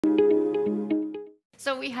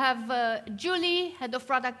So we have Julie, head of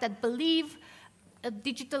product at Believe, a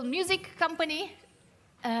digital music company.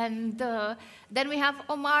 And then we have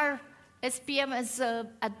Omar, SPM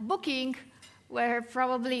at Booking, where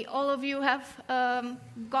probably all of you have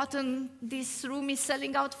gotten this room is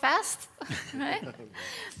selling out fast, right?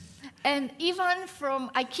 And Yvan from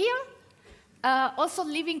IKEA, also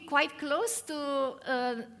living quite close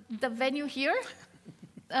to the venue here,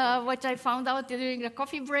 which I found out during a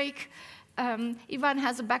coffee break. Yvan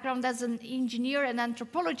has a background as an engineer and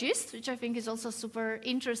anthropologist, which I think is also super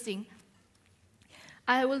interesting.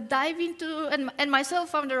 I will dive into, and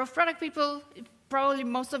myself, founder of Product People, probably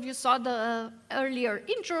most of you saw the earlier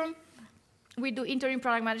intro. We do interim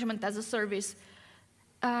product management as a service.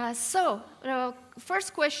 So,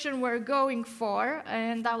 first question we're going for,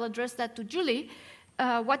 and I'll address that to Julie.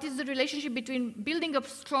 What is the relationship between building a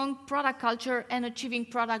strong product culture and achieving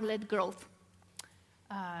product-led growth?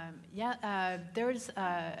 I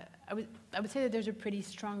would say that there's a pretty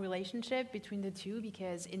strong relationship between the two,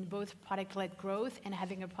 because in both product-led growth and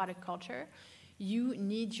having a product culture, you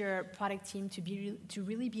need your product team to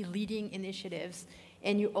really be leading initiatives,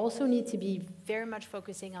 and you also need to be very much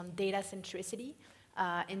focusing on data centricity.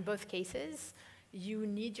 In both cases, you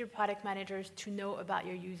need your product managers to know about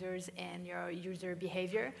your users and your user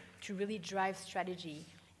behavior to really drive strategy.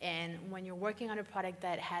 And when you're working on a product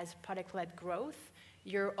that has product-led growth,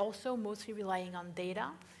 you're also mostly relying on data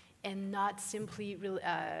and not simply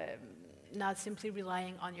relying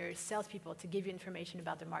on your salespeople to give you information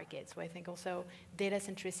about the market. So I think also data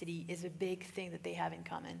centricity is a big thing that they have in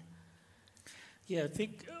common. Yeah, I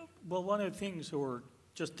think, well, one of the things, or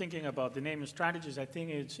just thinking about the name and strategies, I think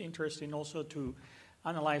it's interesting also to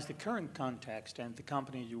analyze the current context and the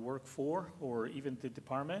company you work for, or even the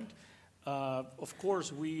department. Of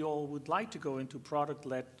course, we all would like to go into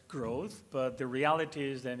product-led growth, but the reality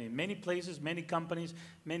is that in many places, many companies,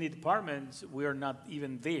 many departments, we are not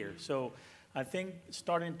even there. So I think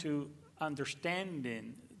starting to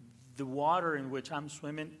understanding the water in which I'm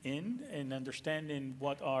swimming in and understanding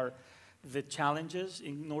what are the challenges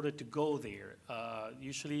in order to go there.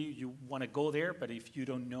 Usually you want to go there, but if you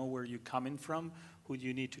don't know where you're coming from, who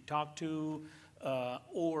you need to talk to,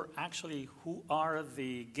 or actually who are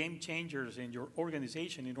the game changers in your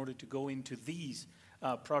organization in order to go into these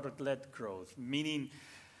product-led growth. Meaning,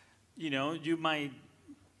 you know, you might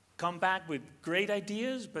come back with great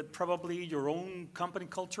ideas, but probably your own company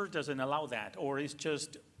culture doesn't allow that, or it's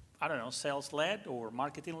just, I don't know, sales-led or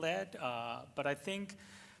marketing-led. But I think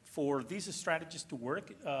for these strategies to work,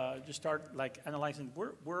 you start like analyzing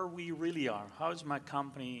where we really are. How is my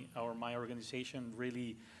company or my organization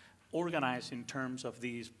really organized in terms of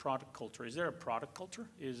these product culture? Is there a product culture?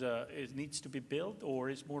 It needs to be built, or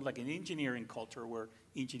is more like an engineering culture where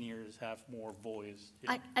engineers have more voice? You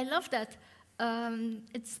know? I love that.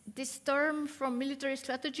 It's this term from military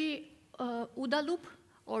strategy, OODA loop,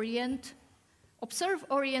 orient, observe,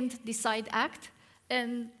 orient, decide, act.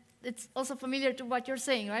 And it's also familiar to what you're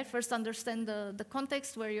saying, right? First understand the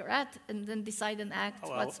context where you're at, and then decide and act.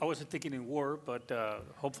 Well, I wasn't thinking in war, but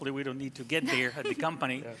hopefully we don't need to get there at the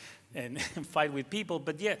company and fight with people.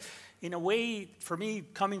 But yeah, in a way, for me,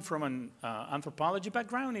 coming from an anthropology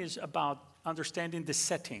background is about understanding the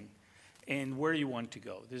setting and where you want to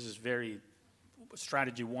go. This is very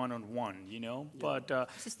strategy one-on-one, you know? Yeah. But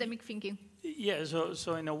systemic thinking. Yeah,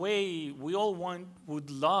 so in a way, we all would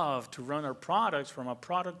love to run our products from a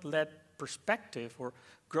product-led perspective or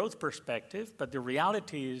growth perspective, but the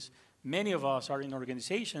reality is many of us are in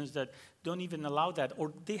organizations that don't even allow that,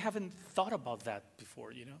 or they haven't thought about that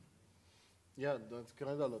before, you know? Yeah, that's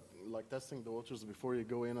kind of like testing the waters before you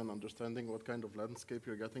go in and understanding what kind of landscape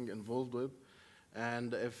you're getting involved with.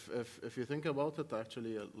 And if you think about it,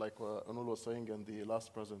 actually, like what Anul was saying in the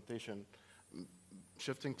last presentation,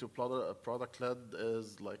 shifting to product-led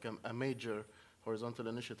is like a major horizontal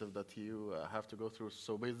initiative that you have to go through.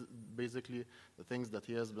 So basically, the things that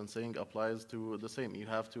he has been saying applies to the same. You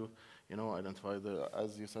have to, you know, identify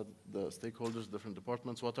as you said, the stakeholders, different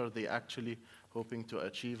departments. What are they actually hoping to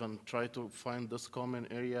achieve, and try to find this common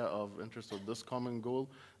area of interest or this common goal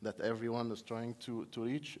that everyone is trying to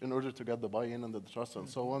reach in order to get the buy-in and the trust and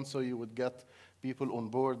so on. So you would get people on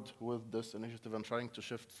board with this initiative and trying to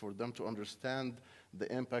shift for them to understand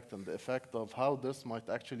the impact and the effect of how this might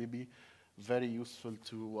actually be very useful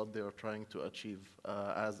to what they are trying to achieve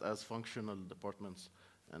as functional departments,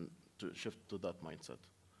 and to shift to that mindset.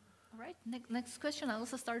 All right, next question. I'll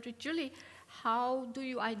also start with Julie. How do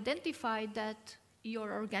you identify that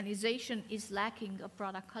your organization is lacking a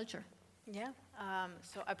product culture? Yeah,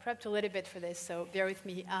 so I prepped a little bit for this, so bear with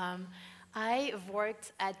me. I've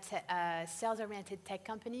worked at sales-oriented tech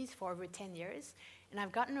companies for over 10 years, and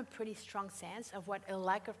I've gotten a pretty strong sense of what a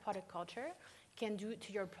lack of product culture can do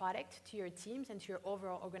to your product, to your teams, and to your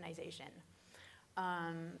overall organization.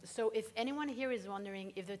 So if anyone here is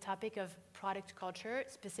wondering if the topic of product culture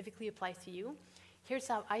specifically applies to you, here's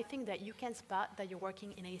how I think that you can spot that you're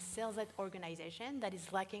working in a sales-led organization that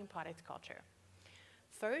is lacking product culture.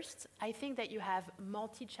 First, I think that you have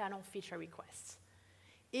multi-channel feature requests.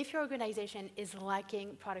 If your organization is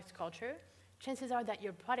lacking product culture, chances are that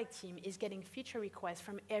your product team is getting feature requests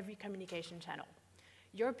from every communication channel.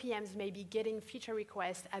 Your PMs may be getting feature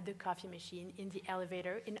requests at the coffee machine, in the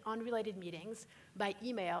elevator, in unrelated meetings, by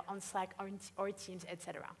email, on Slack or Teams,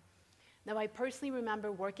 etc. Now, I personally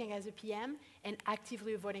remember working as a PM and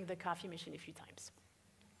actively avoiding the coffee machine a few times.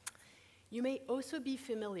 You may also be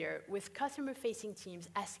familiar with customer-facing teams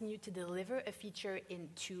asking you to deliver a feature in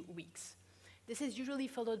 2 weeks. This is usually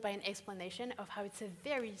followed by an explanation of how it's a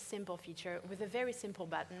very simple feature with a very simple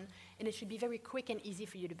button, and it should be very quick and easy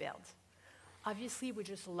for you to build. Obviously, we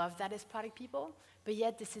just love that as product people, but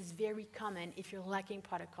yet this is very common if you're lacking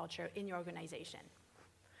product culture in your organization.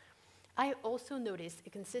 I also noticed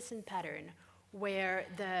a consistent pattern where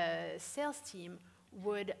the sales team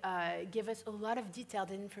would give us a lot of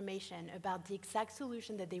detailed information about the exact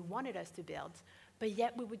solution that they wanted us to build, but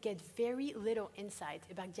yet we would get very little insight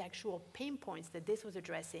about the actual pain points that this was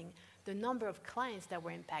addressing, the number of clients that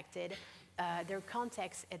were impacted, their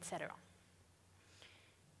context, etc.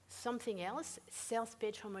 Something else, sales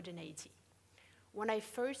pitch homogeneity. When I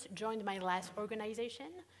first joined my last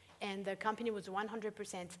organization, and the company was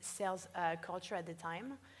 100% sales culture at the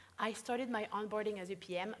time, I started my onboarding as a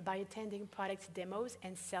PM by attending product demos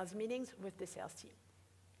and sales meetings with the sales team.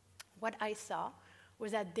 What I saw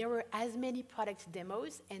was that there were as many product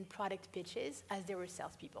demos and product pitches as there were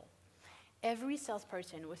salespeople. Every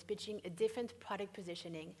salesperson was pitching a different product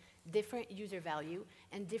positioning, different user value,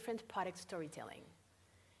 and different product storytelling.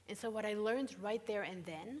 And so what I learned right there and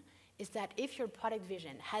then is that if your product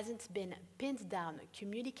vision hasn't been pinned down,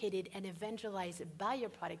 communicated, and evangelized by your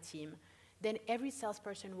product team, then every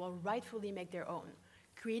salesperson will rightfully make their own,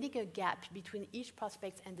 creating a gap between each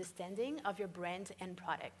prospect's understanding of your brand and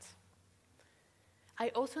product. I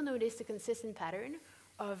also noticed a consistent pattern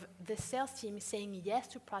of the sales team saying yes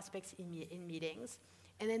to prospects in meetings,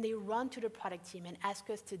 and then they run to the product team and ask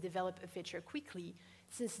us to develop a feature quickly,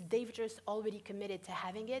 since they've just already committed to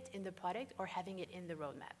having it in the product or having it in the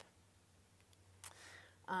roadmap.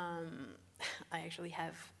 I actually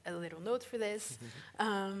have a little note for this.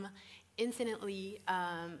 Incidentally,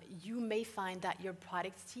 you may find that your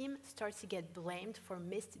product team starts to get blamed for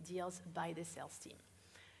missed deals by the sales team.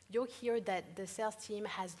 You'll hear that the sales team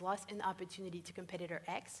has lost an opportunity to competitor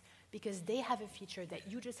X because they have a feature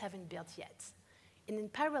that you just haven't built yet. And in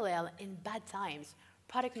parallel, in bad times,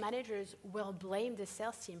 product managers will blame the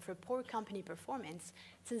sales team for poor company performance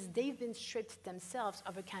since they've been stripped themselves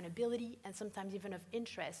of accountability and sometimes even of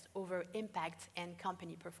interest over impact and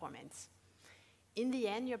company performance. In the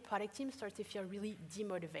end, your product team starts to feel really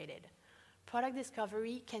demotivated. Product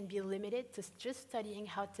discovery can be limited to just studying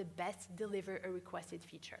how to best deliver a requested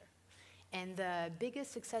feature. And the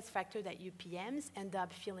biggest success factor that you PMs end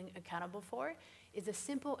up feeling accountable for is the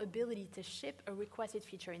simple ability to ship a requested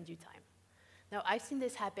feature in due time. Now, I've seen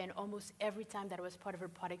this happen almost every time that I was part of a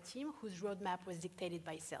product team whose roadmap was dictated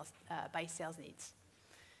by sales needs.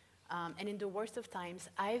 And in the worst of times,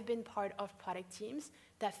 I've been part of product teams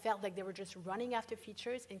that felt like they were just running after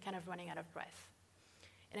features and kind of running out of breath.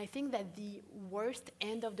 And I think that the worst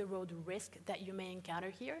end-of-the-road risk that you may encounter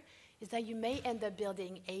here is that you may end up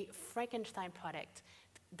building a Frankenstein product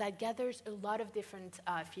that gathers a lot of different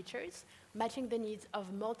features, matching the needs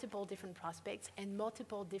of multiple different prospects and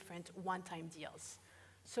multiple different one-time deals.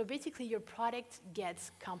 So basically, your product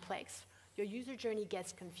gets complex, your user journey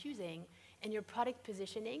gets confusing, and your product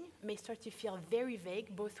positioning may start to feel very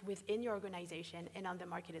vague, both within your organization and on the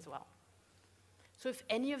market as well. So if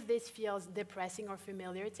any of this feels depressing or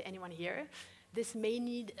familiar to anyone here, this may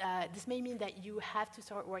mean that you have to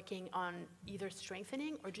start working on either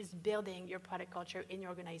strengthening or just building your product culture in your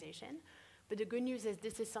organization. But the good news is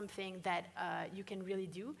this is something that you can really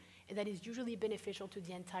do, and that is usually beneficial to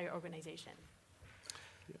the entire organization.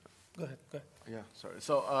 Yeah. Go ahead. Yeah, sorry.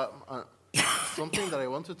 So something that I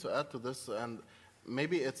wanted to add to this, and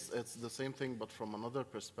maybe it's the same thing, but from another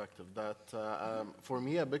perspective, that for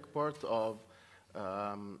me, a big part of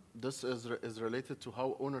this is related to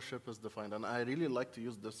how ownership is defined, and I really like to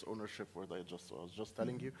use this ownership word I was just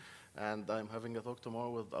telling you, and I'm having a talk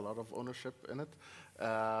tomorrow with a lot of ownership in it.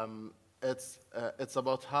 it's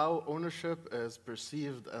about how ownership is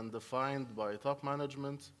perceived and defined by top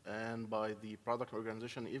management and by the product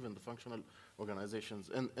organization, even the functional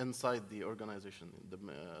organizations inside the organization, the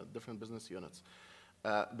different business units.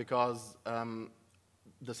 Because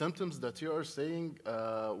the symptoms that you are saying,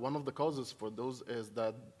 one of the causes for those is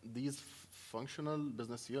that these functional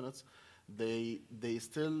business units, they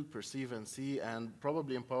still perceive and see, and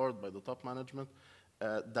probably empowered by the top management,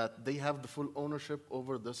 that they have the full ownership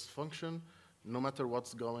over this function, no matter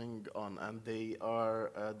what's going on, and they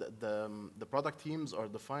are the product teams are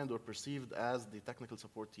defined or perceived as the technical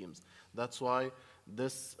support teams. That's why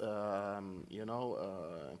this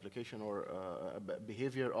implication or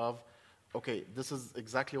behavior of, okay, this is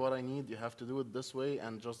exactly what I need. You have to do it this way,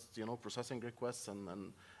 and just processing requests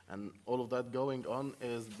and all of that going on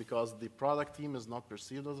is because the product team is not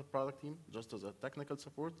perceived as a product team, just as a technical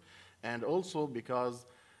support. And also because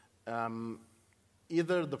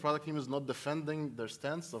either the product team is not defending their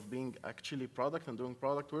stance of being actually product and doing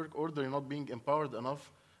product work, or they're not being empowered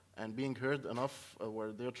enough and being heard enough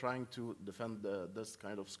where they're trying to defend this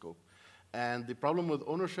kind of scope. And the problem with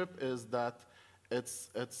ownership is that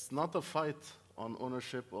it's not a fight on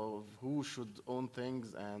ownership of who should own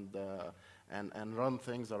things and run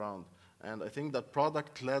things around. And I think that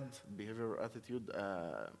product-led behavioral attitude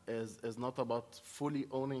is not about fully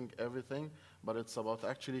owning everything, but it's about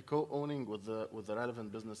actually co-owning with the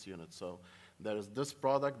relevant business unit. So there is this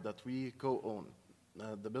product that we co-own.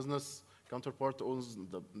 The business counterpart owns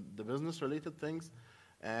the business-related things,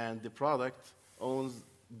 and the product owns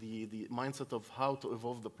the mindset of how to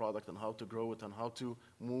evolve the product and how to grow it and how to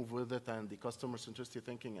move with it and the customer centricity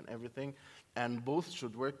thinking and everything. And both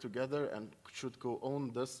should work together and should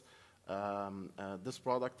co-own this this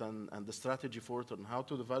product and the strategy for it and how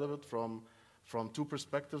to develop it from two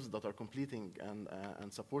perspectives that are completing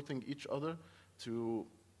and supporting each other to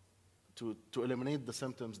eliminate the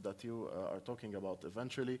symptoms that you are talking about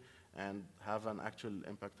eventually and have an actual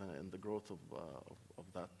impact in the growth of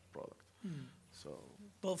that product. So,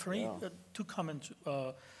 well, for me, two comments.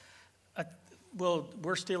 Well,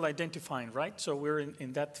 we're still identifying, right? So we're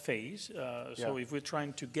in that phase. So if we're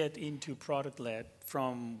trying to get into product-led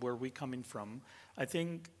from where we're coming from, I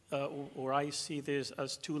think, or I see this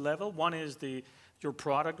as two levels. One is your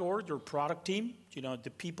product org, your product team,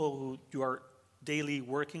 the people who you are daily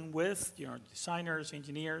working with, designers,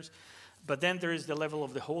 engineers. But then there is the level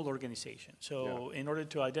of the whole organization. So in order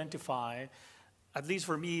to identify, at least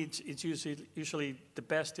for me, it's usually the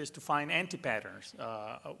best is to find anti-patterns,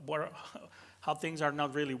 how things are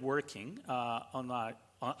not really working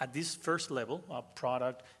at this first level,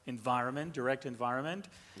 product environment, direct environment.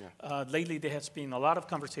 Lately, there has been a lot of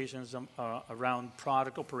conversations around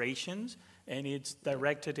product operations, and it's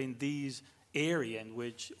directed in these areas in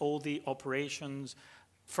which all the operations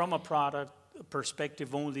from a product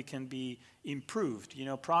perspective only can be improved,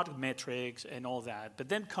 product metrics and all that. But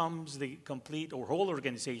then comes the complete or whole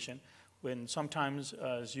organization when sometimes,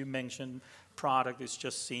 as you mentioned, product is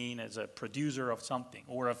just seen as a producer of something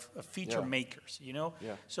or a feature makers,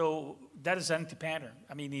 So that is anti-pattern.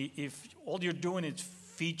 I mean, if all you're doing is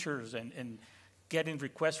features and getting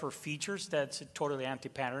requests for features, that's totally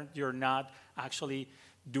anti-pattern. You're not actually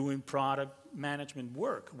doing product management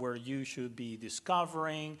work where you should be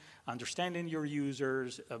discovering, understanding your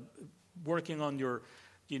users, working on your,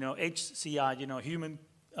 HCI, human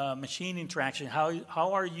machine interaction.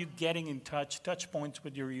 How are you getting in touch points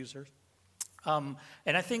with your users? And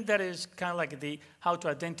I think that is kind of like how to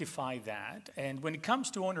identify that. And when it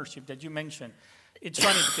comes to ownership that you mentioned, it's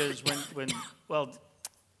funny because when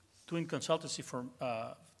doing consultancy for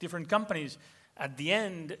different companies, at the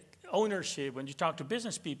end, ownership, when you talk to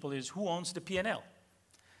business people, is who owns the P&L?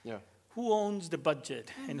 Who owns the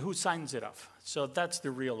budget and who signs it off? So that's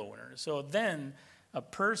the real owner. So then a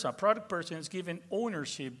product person is given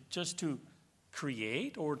ownership just to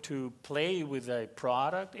create or to play with a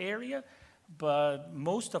product area. But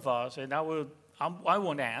most of us, and I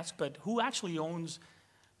won't ask, but who actually owns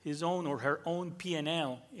his own or her own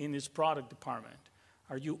P&L in his product department?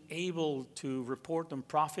 Are you able to report on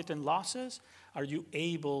profit and losses? Are you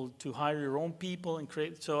able to hire your own people and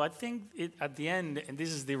create? So I think at the end, and this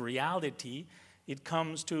is the reality, it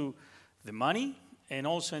comes to the money and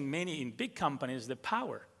also in big companies, the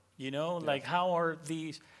power, like how are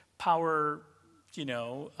these power,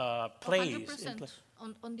 plays? 100%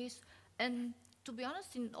 on this. And to be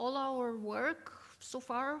honest, in all our work so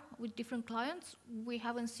far with different clients, we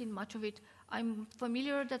haven't seen much of it. I'm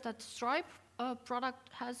familiar that at Stripe, product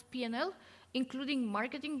has P&L, including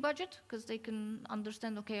marketing budget, because they can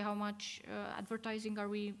understand, okay, how much advertising are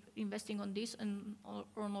we investing on this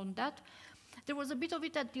or on that. There was a bit of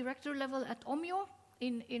it at director level at Omio.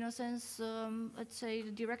 In a sense, let's say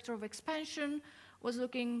the director of expansion was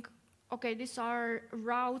looking, okay, these are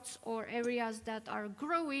routes or areas that are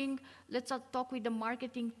growing. Let's talk with the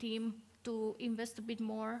marketing team to invest a bit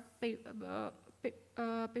more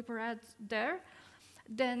paper ads there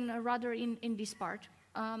than rather in this part.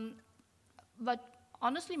 But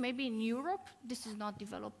honestly, maybe in Europe, this is not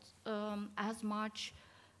developed as much.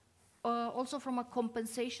 Also from a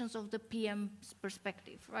compensations of the PM's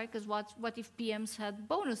perspective, right? Because what if PMs had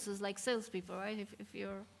bonuses like salespeople, right? If you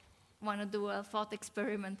want to do a thought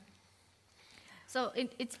experiment. So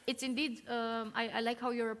it's indeed, I like how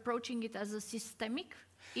you're approaching it as a systemic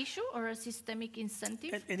issue or a systemic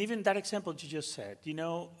incentive. And even that example you just said, you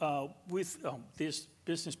know, with these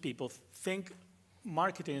business people, think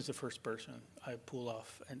marketing is the first person I pull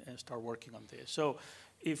off and start working on this. So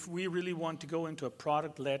if we really want to go into a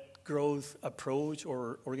product-led growth approach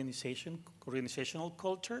or organizational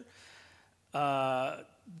culture,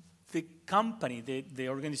 the company, the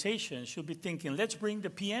organization should be thinking, let's bring the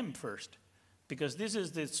PM first. Because this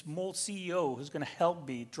is the small CEO who's going to help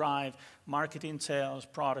me drive marketing, sales,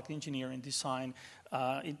 product engineering, design,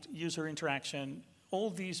 user interaction,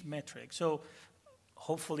 all these metrics. So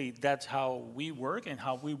hopefully that's how we work and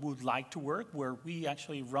how we would like to work, where we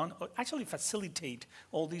actually facilitate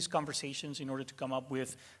all these conversations in order to come up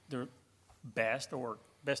with the best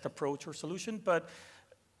approach or solution. But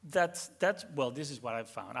well, this is what I've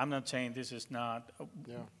found. I'm not saying this is not,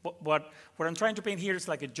 what I'm trying to paint here is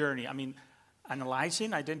like a journey. I mean,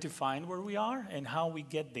 analyzing, identifying where we are and how we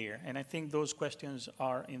get there. And I think those questions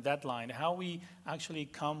are in that line, how we actually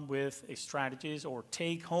come with strategies or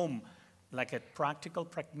take home like a practical,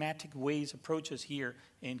 pragmatic ways, approaches here,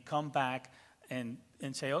 and come back and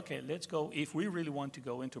say, okay, let's go, if we really want to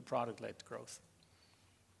go into product-led growth.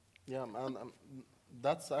 Yeah, and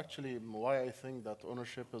that's actually why I think that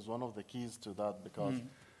ownership is one of the keys to that, because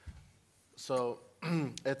so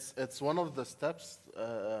it's one of the steps,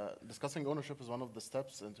 discussing ownership is one of the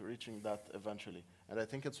steps into reaching that eventually. And I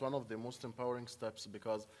think it's one of the most empowering steps,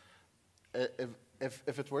 because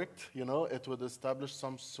if it worked, you know, it would establish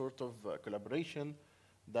some sort of collaboration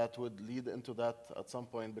that would lead into that at some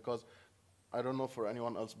point. Because I don't know for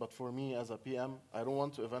anyone else, but for me as a PM, I don't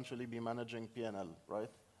want to eventually be managing P&L, right?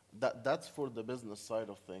 That's for the business side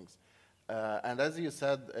of things. And as you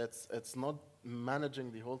said, it's not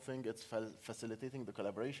managing the whole thing, it's facilitating the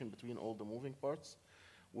collaboration between all the moving parts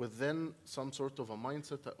within some sort of a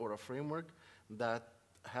mindset or a framework that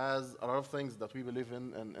has a lot of things that we believe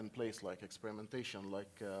in place, like experimentation,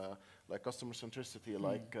 like customer centricity,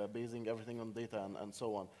 like basing everything on data and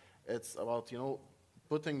so on. It's about, you know,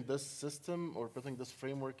 putting this system or putting this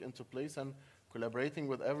framework into place and collaborating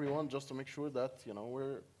with everyone just to make sure that, you know,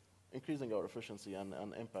 we're increasing our efficiency and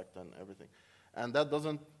impact and everything. And that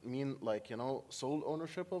doesn't mean like, you know, sole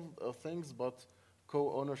ownership of things, but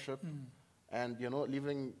co-ownership and, you know,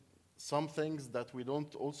 leaving some things that we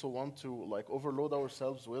don't also want to like overload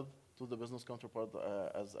ourselves with to the business counterpart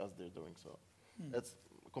as they're doing so. It's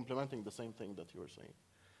complementing the same thing that you were saying.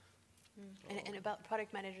 And about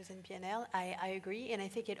product managers in P&L, I agree, and I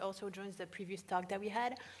think it also joins the previous talk that we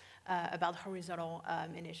had about horizontal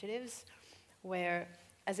initiatives, where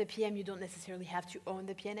as a PM you don't necessarily have to own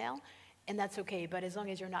the P&L, and that's okay, but as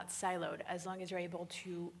long as you're not siloed, as long as you're able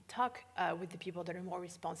to talk with the people that are more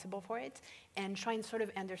responsible for it and try and sort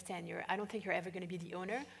of understand I don't think you're ever going to be the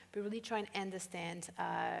owner, but really try and understand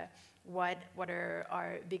what are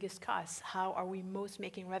our biggest costs, how are we most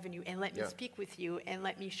making revenue, and let me speak with you and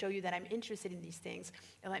let me show you that I'm interested in these things,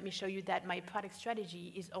 and let me show you that my product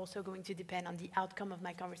strategy is also going to depend on the outcome of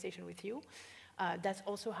my conversation with you. That's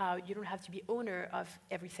also how you don't have to be owner of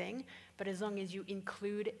everything, but as long as you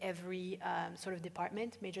include every sort of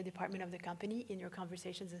department, major department of the company in your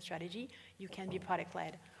conversations and strategy, you can be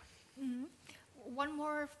product-led. One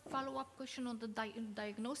more follow-up question on the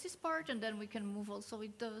diagnosis part, and then we can move also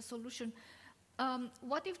with the solution.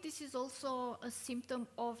 What if this is also a symptom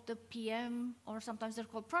of the PM, or sometimes they're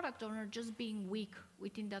called product owner, just being weak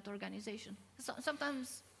within that organization? So,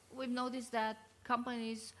 sometimes we've noticed that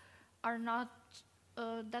companies are not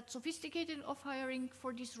that sophisticated of hiring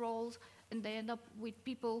for these roles, and they end up with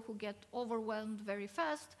people who get overwhelmed very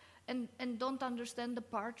fast and don't understand the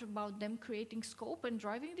part about them creating scope and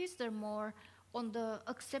driving this. They're more on the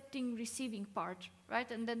accepting, receiving part, right?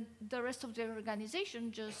 And then the rest of the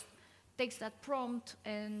organization just takes that prompt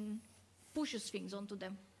and pushes things onto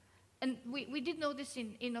them. And we did notice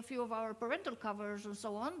in a few of our parental covers and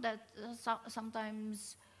so on that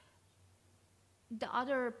sometimes the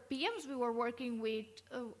other PMs we were working with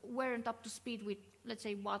weren't up to speed with, let's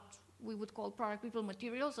say, what we would call product people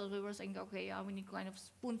materials. So we were saying, okay, we need kind of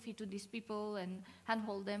spoon feed to these people and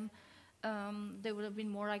handhold them. They would have been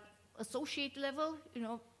more like associate level, you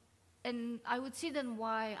know. And I would see then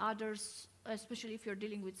why others, especially if you're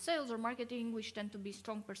dealing with sales or marketing, which tend to be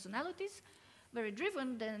strong personalities, very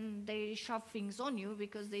driven, then they shove things on you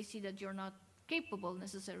because they see that you're not capable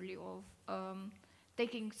necessarily of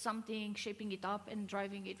taking something, shaping it up, and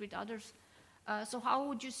driving it with others. So how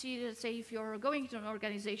would you see, let's say, if you're going to an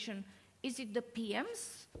organization, is it the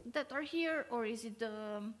PMs that are here, or is it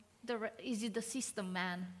the system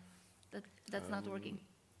man that's not working?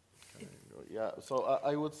 Yeah, so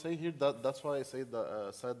I would say here that that's why I said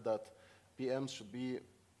that PMs should be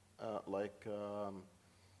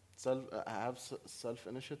have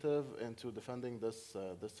self-initiative into defending this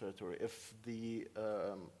territory. If the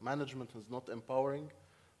management is not empowering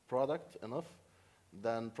product enough,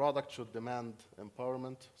 then product should demand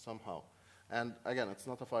empowerment somehow. And again, it's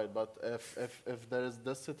not a fight, but if there is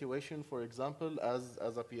this situation, for example,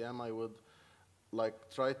 as a PM, I would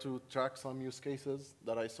try to track some use cases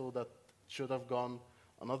that I saw that should have gone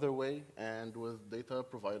another way, and with data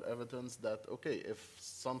provide evidence that, okay, if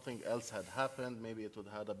something else had happened, maybe it would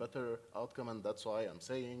have had a better outcome, and that's why I'm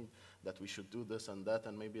saying that we should do this and that,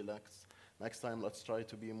 and maybe next time let's try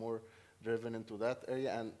to be more driven into that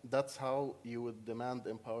area. And that's how you would demand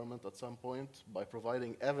empowerment at some point, by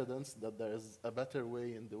providing evidence that there is a better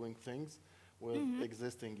way in doing things with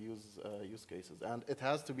existing use cases. And it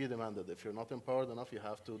has to be demanded. If you're not empowered enough, you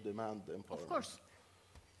have to demand empowerment. Of course.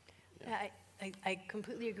 Yeah. I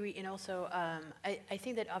completely agree, and also I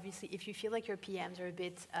think that obviously if you feel like your PMs are a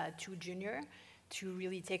bit too junior to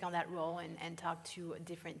really take on that role and talk to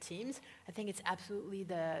different teams, I think it's absolutely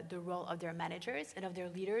the role of their managers and of their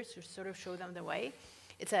leaders to sort of show them the way.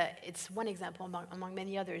 It's one example among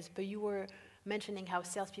many others, but you were mentioning how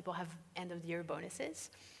salespeople have end-of-the-year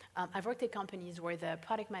bonuses. I've worked at companies where the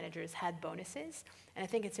product managers had bonuses, and I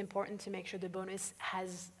think it's important to make sure the bonus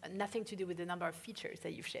has nothing to do with the number of features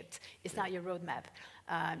that you've shipped. It's not your roadmap.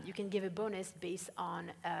 You can give a bonus based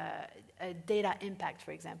on a data impact,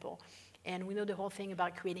 for example. And we know the whole thing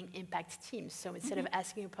about creating impact teams. So instead of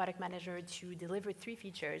asking a product manager to deliver 3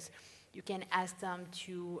 features, you can ask them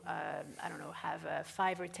to, I don't know, have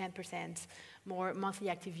 5 or 10% more monthly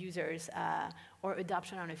active users or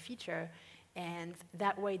adoption on a feature. And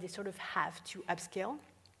that way, they sort of have to upskill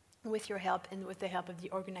with your help and with the help of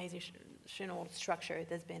the organizational structure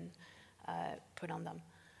that's been put on them.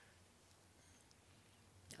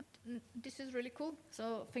 This is really cool.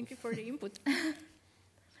 So thank you for the input.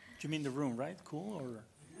 Do you mean the room, right? Cool, or?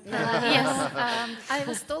 Yes. I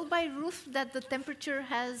was told by Ruth that the temperature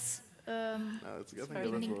has been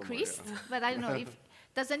increased, but I don't know if.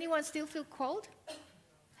 Does anyone still feel cold?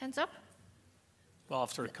 Hands up. Well,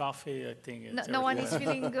 after coffee, I think it's... No one is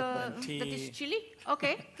feeling that it's chilly?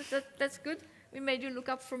 Okay, that's good. We made you look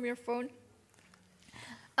up from your phone.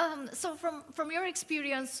 So from your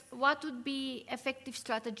experience, what would be effective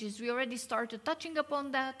strategies? We already started touching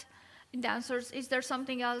upon that in the answers. Is there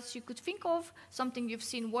something else you could think of, something you've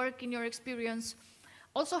seen work in your experience?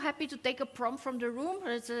 Also happy to take a prompt from the room.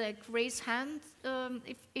 Let's raise hand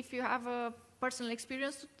if you have a personal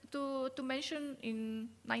experience to mention in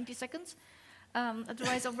 90 seconds.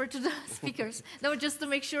 Otherwise, over to the speakers. No, just to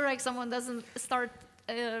make sure someone doesn't start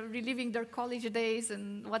reliving their college days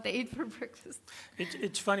and what they ate for breakfast.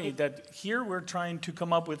 It's funny that here we're trying to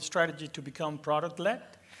come up with strategy to become product-led,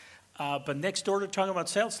 but next door they're talking about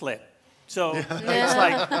sales-led. So it's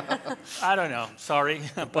like, I don't know, sorry,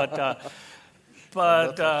 but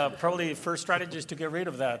probably the first strategy is to get rid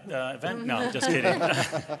of that event. No, just kidding.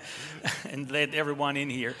 And let everyone in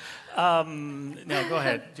here. No, go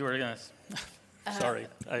ahead. You were going to... Sorry,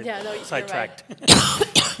 I sidetracked.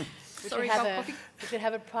 Sorry, we should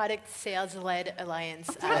have a product sales-led alliance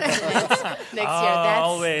next year.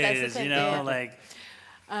 Always, that's you know, like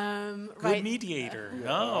good mediator.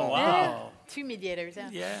 Oh, wow. Yeah, 2 mediators.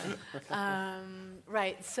 Yeah.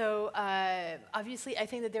 Right. So obviously, I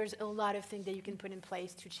think that there's a lot of things that you can put in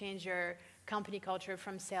place to change your company culture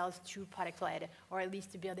from sales to product-led, or at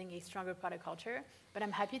least to building a stronger product culture. But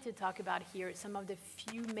I'm happy to talk about here some of the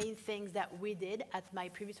few main things that we did at my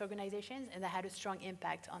previous organizations and that had a strong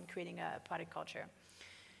impact on creating a product culture.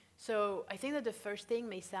 So I think that the first thing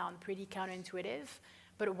may sound pretty counterintuitive,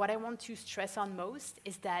 but what I want to stress on most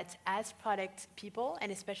is that as product people, and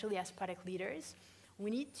especially as product leaders,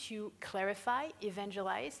 we need to clarify,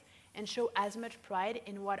 evangelize, and show as much pride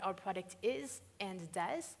in what our product is and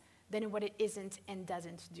does than in what it isn't and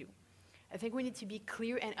doesn't do. I think we need to be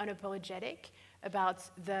clear and unapologetic about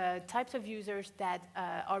the types of users that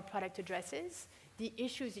our product addresses, the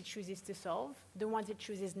issues it chooses to solve, the ones it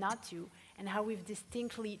chooses not to, and how we've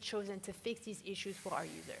distinctly chosen to fix these issues for our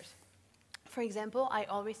users. For example, I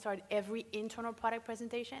always start every internal product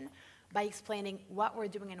presentation by explaining what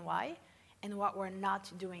we're doing and why, and what we're not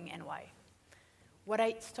doing and why. What I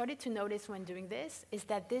started to notice when doing this is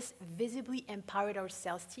that this visibly empowered our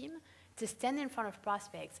sales team to stand in front of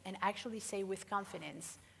prospects and actually say with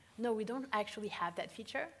confidence, no, we don't actually have that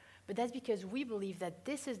feature, but that's because we believe that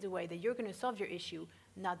this is the way that you're going to solve your issue,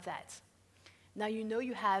 not that. Now you know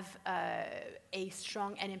you have a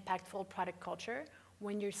strong and impactful product culture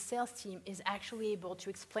when your sales team is actually able to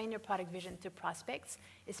explain your product vision to prospects,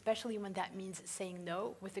 especially when that means saying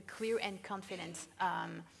no with a clear and confident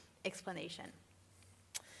explanation.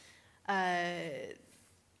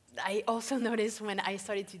 I also noticed when I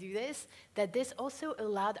started to do this that this also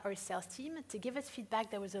allowed our sales team to give us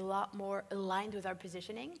feedback that was a lot more aligned with our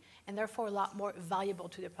positioning and therefore a lot more valuable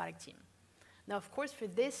to the product team. Now, of course, for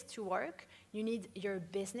this to work, you need your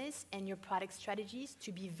business and your product strategies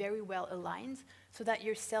to be very well aligned so that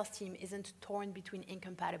your sales team isn't torn between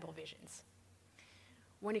incompatible visions.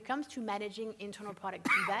 When it comes to managing internal product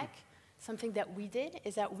feedback, something that we did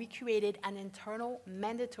is that we created an internal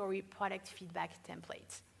mandatory product feedback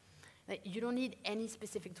template. You don't need any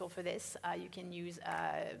specific tool for this. You can use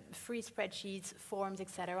free spreadsheets, forms,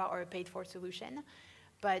 etc., or a paid-for solution.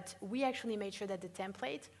 But we actually made sure that the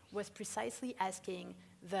template was precisely asking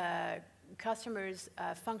the customers'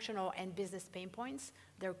 functional and business pain points,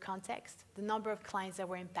 their context, the number of clients that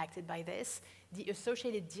were impacted by this, the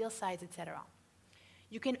associated deal size, etc.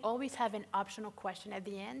 You can always have an optional question at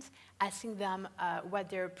the end, asking them what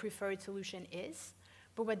their preferred solution is.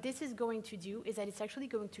 But what this is going to do is that it's actually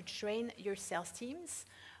going to train your sales teams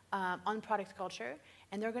on product culture,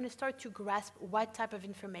 and they're going to start to grasp what type of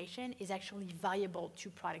information is actually valuable to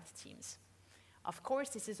product teams. Of course,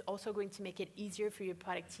 this is also going to make it easier for your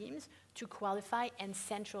product teams to qualify and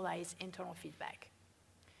centralize internal feedback.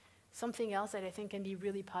 Something else that I think can be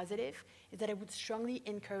really positive is that I would strongly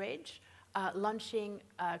encourage launching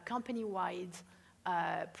company-wide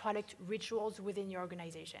product rituals within your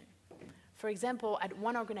organization. For example, at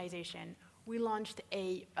one organization, we launched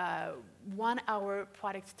a 1-hour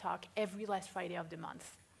product talk every last Friday of the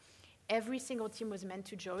month. Every single team was meant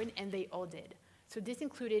to join, and they all did. So this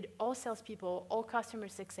included all salespeople, all customer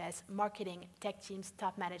success, marketing, tech teams,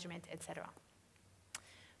 top management, etc.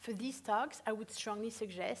 For these talks, I would strongly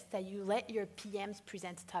suggest that you let your PMs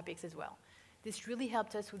present topics as well. This really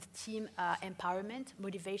helped us with team empowerment,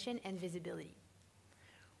 motivation, and visibility.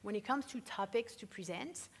 When it comes to topics to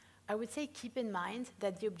present, I would say keep in mind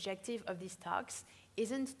that the objective of these talks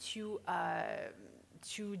isn't to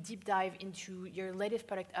deep dive into your latest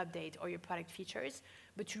product update or your product features,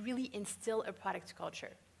 but to really instill a product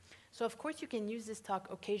culture. So of course you can use this talk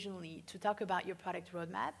occasionally to talk about your product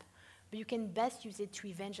roadmap, but you can best use it to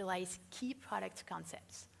evangelize key product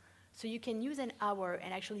concepts. So you can use an hour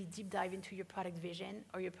and actually deep dive into your product vision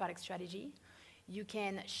or your product strategy. You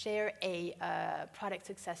can share a product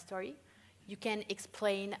success story. You can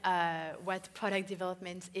explain what product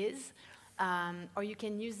development is, or you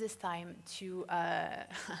can use this time to,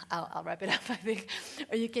 I'll wrap it up, I think,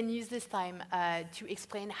 or you can use this time to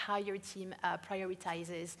explain how your team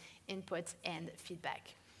prioritizes input and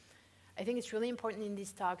feedback. I think it's really important in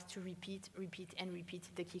these talks to repeat, and repeat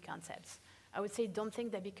the key concepts. I would say don't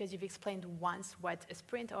think that because you've explained once what a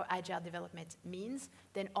sprint or agile development means,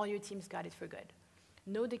 then all your teams got it for good.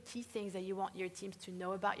 Know the key things that you want your teams to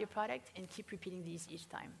know about your product and keep repeating these each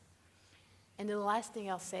time. And the last thing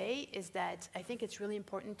I'll say is that I think it's really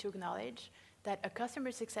important to acknowledge that a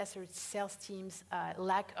customer success or sales team's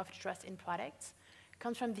lack of trust in products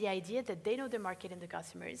comes from the idea that they know the market and the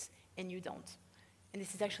customers and you don't. And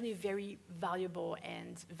this is actually a very valuable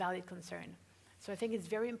and valid concern. So I think it's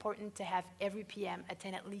very important to have every PM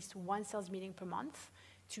attend at least one sales meeting per month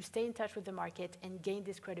to stay in touch with the market and gain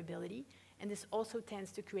this credibility. And this also tends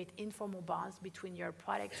to create informal bonds between your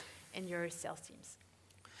product and your sales teams.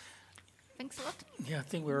 Thanks a lot. Yeah, I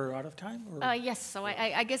think we're out of time. Yes, so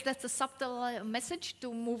I guess that's a subtle message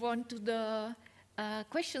to move on to the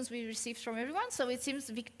questions we received from everyone. So it seems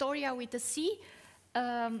Victoria with a C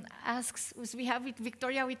asks, we have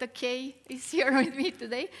Victoria with a K is here with me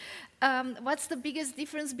today. What's the biggest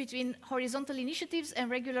difference between horizontal initiatives and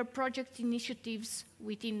regular project initiatives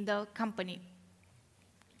within the company?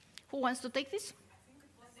 Who wants to take this?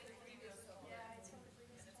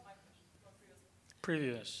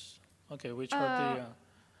 Previous. Okay, which are the...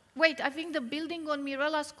 Wait, I think the building on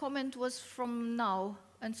Mirela's comment was from now,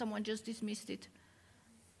 and someone just dismissed it.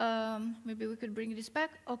 Maybe we could bring this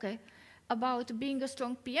back. Okay. about being a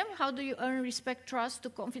strong PM. How do you earn respect, trust to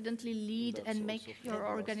confidently lead That's and also make from your the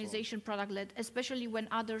last organization product-led, especially when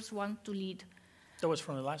others want to lead? That was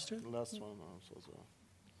from the last two? Last one also as well.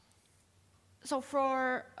 So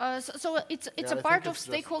for it's Yeah, a I part think of it's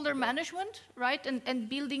just stakeholder that. management, right? And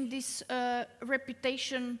building this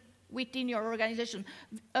reputation within your organization.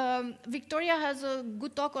 Victoria has a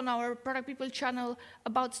good talk on our Product People channel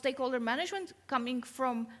about stakeholder management, coming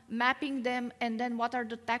from mapping them and then what are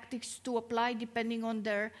the tactics to apply depending on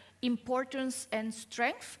their importance and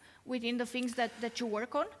strength within the things that you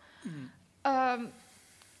work on.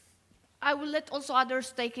 I will let also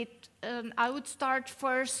others take it. I would start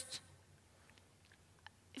first.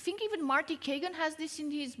 I think even Marty Kagan has this in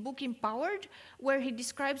his book Empowered, where he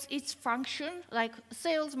describes its function, like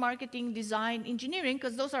sales, marketing, design, engineering,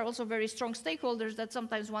 because those are also very strong stakeholders that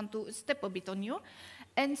sometimes want to step a bit on you,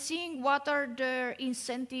 and seeing what are their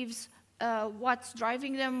incentives, what's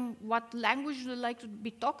driving them, what language they like to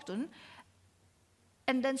be talked on,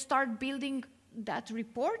 and then start building that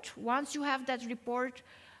report. Once you have that report,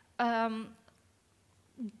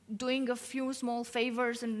 doing a few small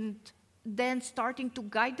favors and then starting to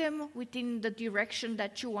guide them within the direction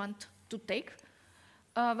that you want to take.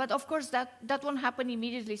 But of course, that won't happen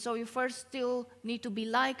immediately. So you first still need to be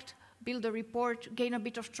liked, build a report, gain a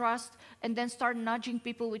bit of trust, and then start nudging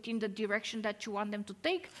people within the direction that you want them to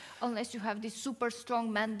take, unless you have this super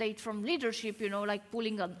strong mandate from leadership, you know, like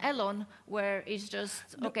pulling an Elon, where it's just,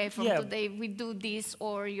 okay, from today we do this,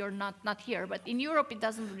 or you're not here. But in Europe, it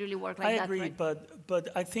doesn't really work like that, I agree, right? but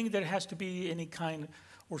I think there has to be any kind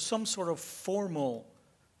or some sort of formal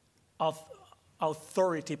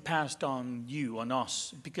authority passed on you, on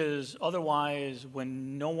us, because otherwise,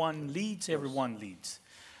 when no one leads, everyone leads.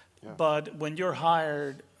 Yeah. But when you're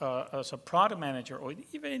hired as a product manager, or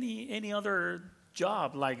even any other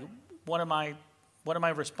job, like what am I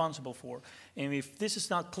responsible for? And if this is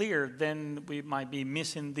not clear, then we might be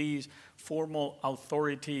missing these formal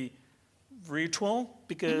authority ritual,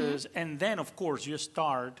 because and then of course you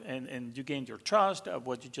start and you gain your trust of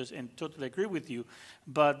what you just, and totally agree with you,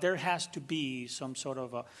 but there has to be some sort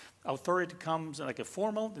of authority comes like a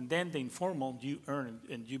formal, and then the informal you earn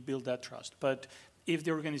and you build that trust. But if the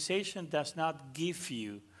organization does not give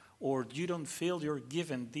you, or you don't feel you're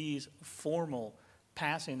given these formal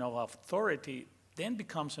passing of authority, then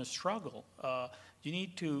becomes a struggle. You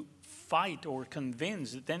need to fight or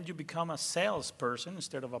convince, then you become a salesperson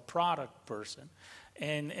instead of a product person.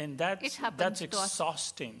 And that's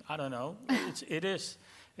exhausting. I don't know, it is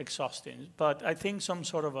exhausting. But I think some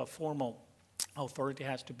sort of a formal authority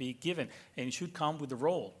has to be given, and it should come with the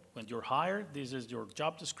role. When you're hired, this is your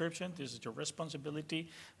job description, this is your responsibility,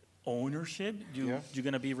 ownership, you're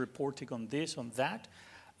gonna be reporting on this, on that.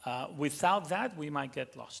 Without that, we might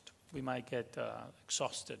get lost. We might get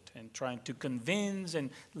exhausted and trying to convince and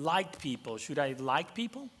like people. Should I like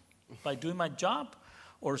people by doing my job?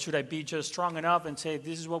 Or should I be just strong enough and say,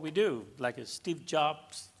 this is what we do, like a Steve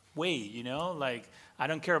Jobs way, you know? Like, I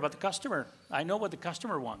don't care about the customer. I know what the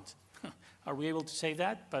customer wants. Are we able to say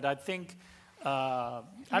that? But I think, I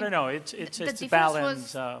don't know, it's a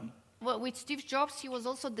balance. Well, with Steve Jobs, he was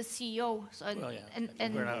also the CEO, so,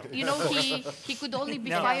 and you know, he could only be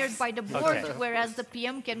fired by the board, whereas the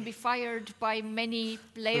PM can be fired by many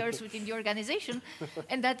players within the organization,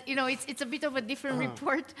 and that, you know, it's a bit of a different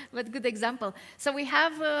report, but good example. So we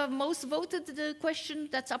have most voted the question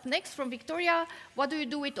that's up next from Victoria. What do you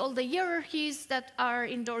do with all the hierarchies that are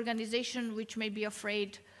in the organization, which may be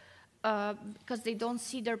afraid because they don't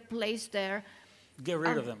see their place there? Get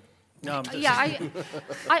rid of them. No,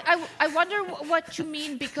 I wonder what you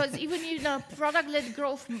mean, because even in a product-led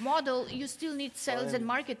growth model, you still need sales and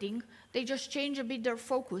marketing. They just change a bit their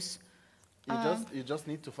focus. You just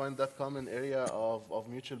need to find that common area of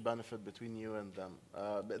mutual benefit between you and them.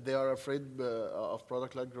 They are afraid of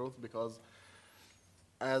product-led growth because,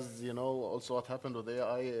 as you know, also what happened with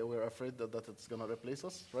AI, we're afraid that it's going to replace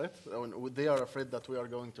us, right? They are afraid that we are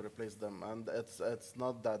going to replace them. And it's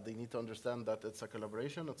not that. They need to understand that it's a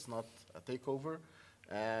collaboration, it's not a takeover.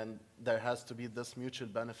 And there has to be this mutual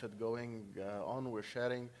benefit going on. We're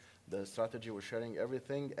sharing the strategy, we're sharing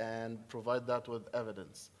everything, and provide that with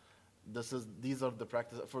evidence. These are the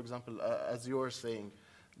practices. For example, as you were saying,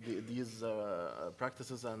 these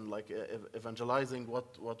practices and like evangelizing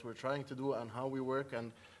what we're trying to do and how we work,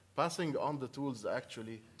 and passing on the tools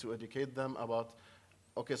actually to educate them about,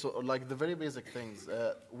 okay, so like the very basic things,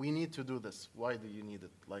 we need to do this. Why do you need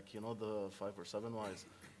it? Like, you know, the 5 or 7 whys.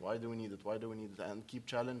 Why do we need it? Why do we need it? And keep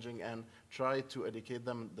challenging and try to educate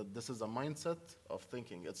them that this is a mindset of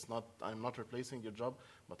thinking. It's not, I'm not replacing your job,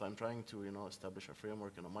 but I'm trying to, you know, establish a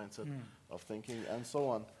framework and a mindset of thinking and so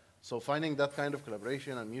on. So finding that kind of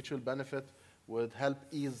collaboration and mutual benefit would help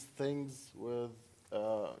ease things with,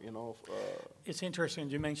 It's interesting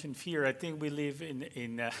you mentioned fear. I think we live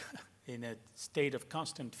in a state of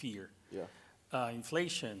constant fear. yeah.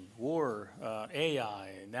 Inflation, war,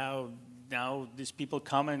 AI. Now these people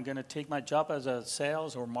come and going to take my job as a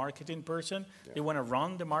sales or marketing person. Yeah. They want to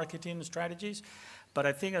run the marketing strategies. But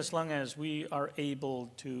I think as long as we are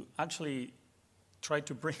able to actually try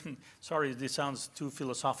to bring, sorry, this sounds too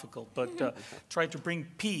philosophical, but try to bring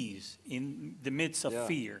peace in the midst of Yeah.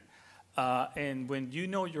 fear. And when you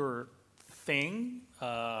know your thing,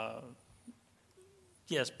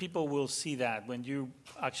 yes, people will see that when you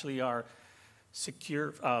actually are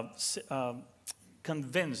secure,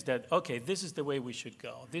 convinced that, okay, this is the way we should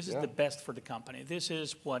go. This is Yeah. the best for the company. This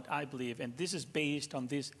is what I believe, and this is based on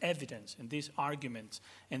this evidence and these arguments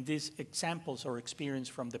and these examples or experience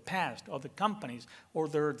from the past of the companies or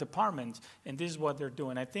their departments, and this is what they're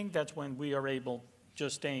doing. I think that's when we are able,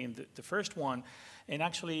 just staying the first one, and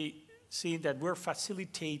actually see that we're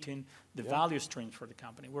facilitating the value streams for the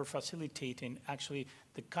company. We're facilitating actually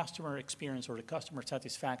the customer experience or the customer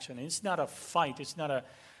satisfaction. And it's not a fight. It's not a,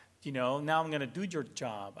 now I'm going to do your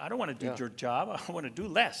job. I don't want to do your job. I want to do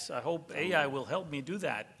less. I hope AI will help me do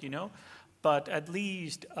that, But at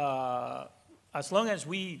least as long as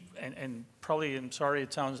we, and probably, I'm sorry,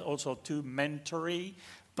 it sounds also too mentory,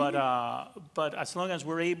 but as long as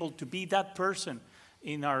we're able to be that person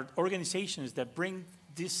in our organizations that bring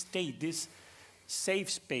this state, this safe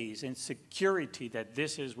space and security that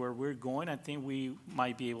this is where we're going, I think we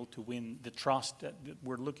might be able to win the trust that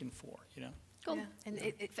we're looking for, Cool. Yeah.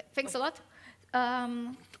 And Thanks a lot.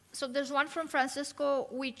 So there's one from Francisco,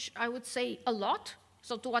 which I would say a lot.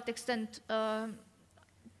 So to what extent the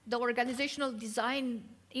organizational design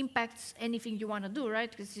impacts anything you want to do,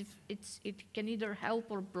 right? Because it can either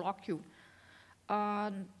help or block you.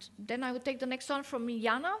 Then I would take the next one from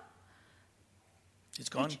Yana. It's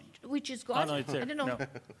gone? Which is gone? Oh, no, it's there. I don't know. No.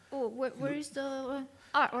 Oh, where is the...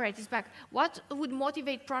 all right, it's back. What would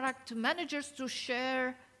motivate product managers to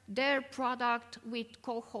share their product with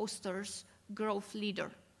co-hosters, growth leader?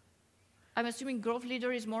 I'm assuming growth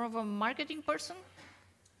leader is more of a marketing person?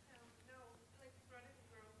 No, like product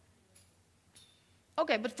growth.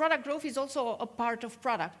 Okay, but product growth is also a part of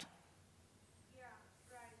product. Yeah,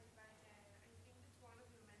 right. But I think that one of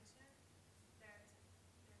you mentioned that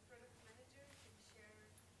the product manager can share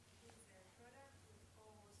his product with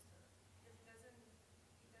co-hoster. It doesn't need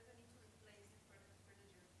to replace the product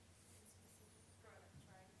manager in specific product,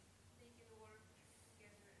 right? They can work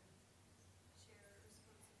together and share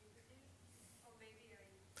responsibilities. Or maybe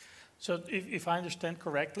So if I understand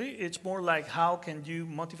correctly, it's more like how can you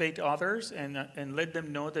motivate others and let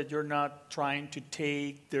them know that you're not trying to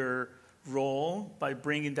take their role by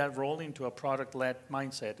bringing that role into a product-led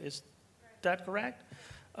mindset. Is that correct?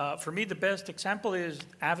 For me, the best example is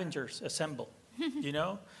Avengers Assemble,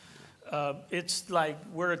 It's like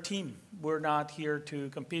we're a team. We're not here to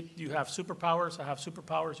compete. You have superpowers, I have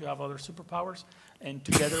superpowers, you have other superpowers. And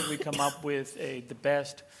together we come up with the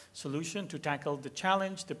best solution to tackle the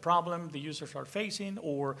challenge, the problem the users are facing,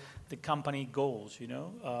 or the company goals,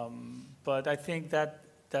 But I think that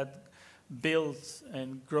builds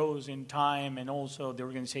and grows in time, and also the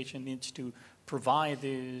organization needs to provide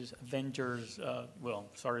these Avengers,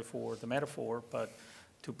 sorry for the metaphor, but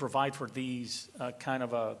to provide for these kind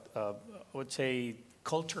of I would say,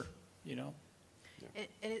 culture,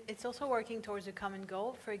 It's also working towards a common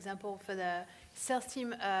goal. For example, for the sales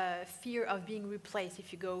team, fear of being replaced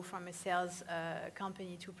if you go from a sales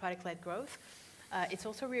company to product-led growth. It's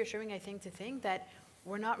also reassuring, I think, to think that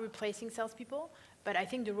we're not replacing salespeople, but I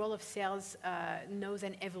think the role of sales knows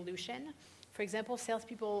an evolution. For example,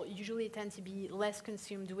 salespeople usually tend to be less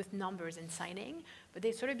consumed with numbers and signing, but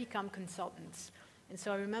they sort of become consultants. And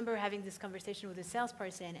so I remember having this conversation with a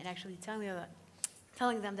salesperson and actually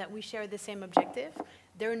telling them that we share the same objective.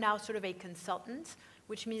 They're now sort of a consultant,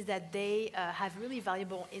 which means that they have really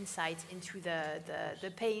valuable insights into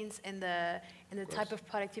the pains and the type of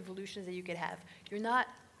product evolutions that you could have. You're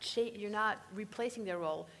not replacing their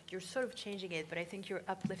role, you're sort of changing it, but I think you're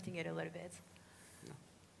uplifting it a little bit.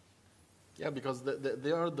 Yeah, because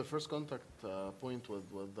they are the first contact point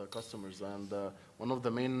with the customers, and one of the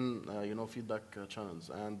main feedback channels.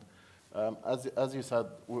 And as you said,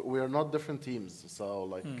 we are not different teams. So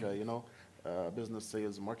like business,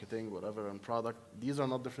 sales, marketing, whatever, and product. These are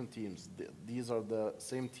not different teams. These are the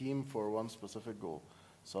same team for one specific goal.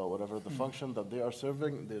 So whatever the function that they are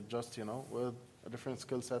serving, they're just with a different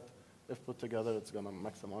skill set. If put together, it's gonna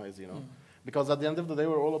maximize Because at the end of the day,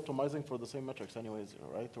 we're all optimizing for the same metrics anyways,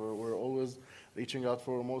 right? We're always reaching out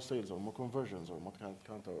for more sales or more conversions or more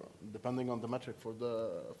count, or depending on the metric for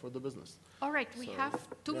the business. All right, we So, have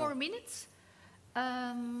two yeah. more minutes.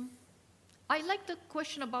 I like the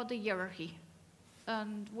question about the hierarchy.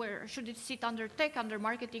 And where should it sit under tech, under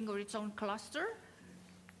marketing, or its own cluster?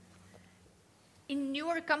 In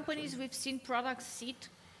newer companies, we've seen products sit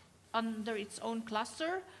under its own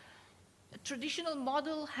cluster. A traditional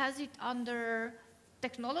model has it under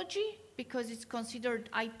technology because it's considered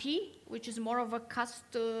IP, which is more of a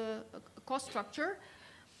cost structure.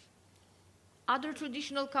 Other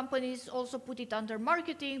traditional companies also put it under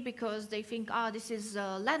marketing because they think, this is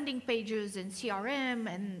landing pages and CRM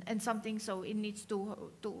and something, so it needs to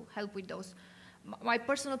help with those. My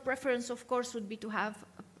personal preference, of course, would be to have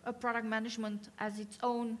a product management as its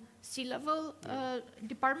own C-level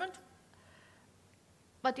department.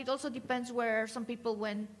 But it also depends where some people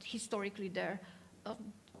went historically there.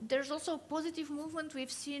 There's also a positive movement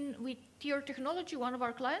we've seen with Tier Technology, one of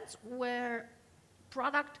our clients, where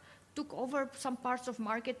product took over some parts of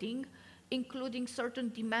marketing, including certain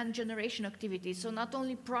demand generation activities. So not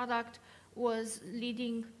only product was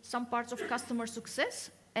leading some parts of customer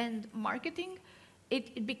success and marketing,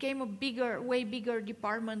 it became a bigger, way bigger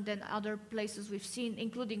department than other places we've seen,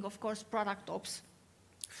 including, of course, product ops.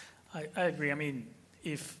 I agree. I mean,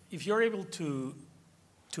 if you're able to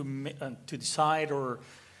decide, or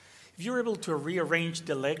if you're able to rearrange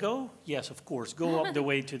the Lego, yes, of course, go up the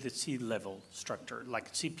way to the C-level structure,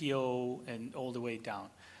 like CPO and all the way down.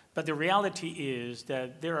 But the reality is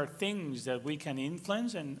that there are things that we can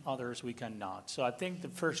influence and others we cannot. So I think the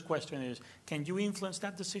first question is, can you influence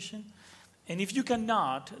that decision? And if you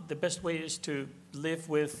cannot, the best way is to live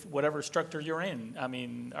with whatever structure you're in. I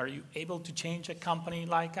mean, are you able to change a company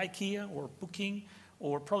like IKEA or Booking?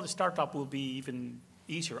 Or probably startup will be even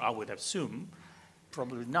easier, I would assume.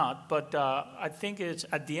 Probably not. But I think it's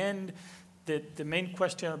at the end, the main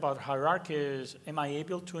question about hierarchy is, am I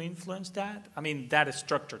able to influence that? I mean, that is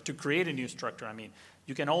structure, to create a new structure. I mean,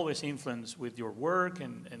 you can always influence with your work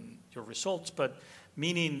and your results, but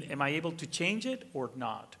meaning, am I able to change it or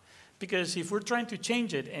not? Because if we're trying to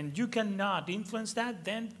change it and you cannot influence that,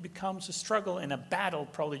 then it becomes a struggle and a battle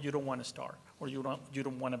probably you don't want to start or you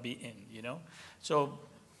don't want to be in, you know? So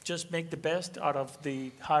just make the best out of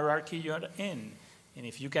the hierarchy you're in. And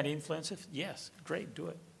if you can influence it, yes, great, do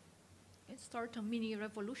it. Let's start a mini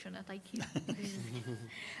revolution at IKEA.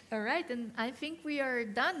 All right, and I think we are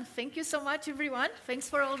done. Thank you so much, everyone. Thanks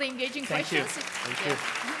for all the engaging questions. Thank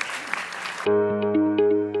you.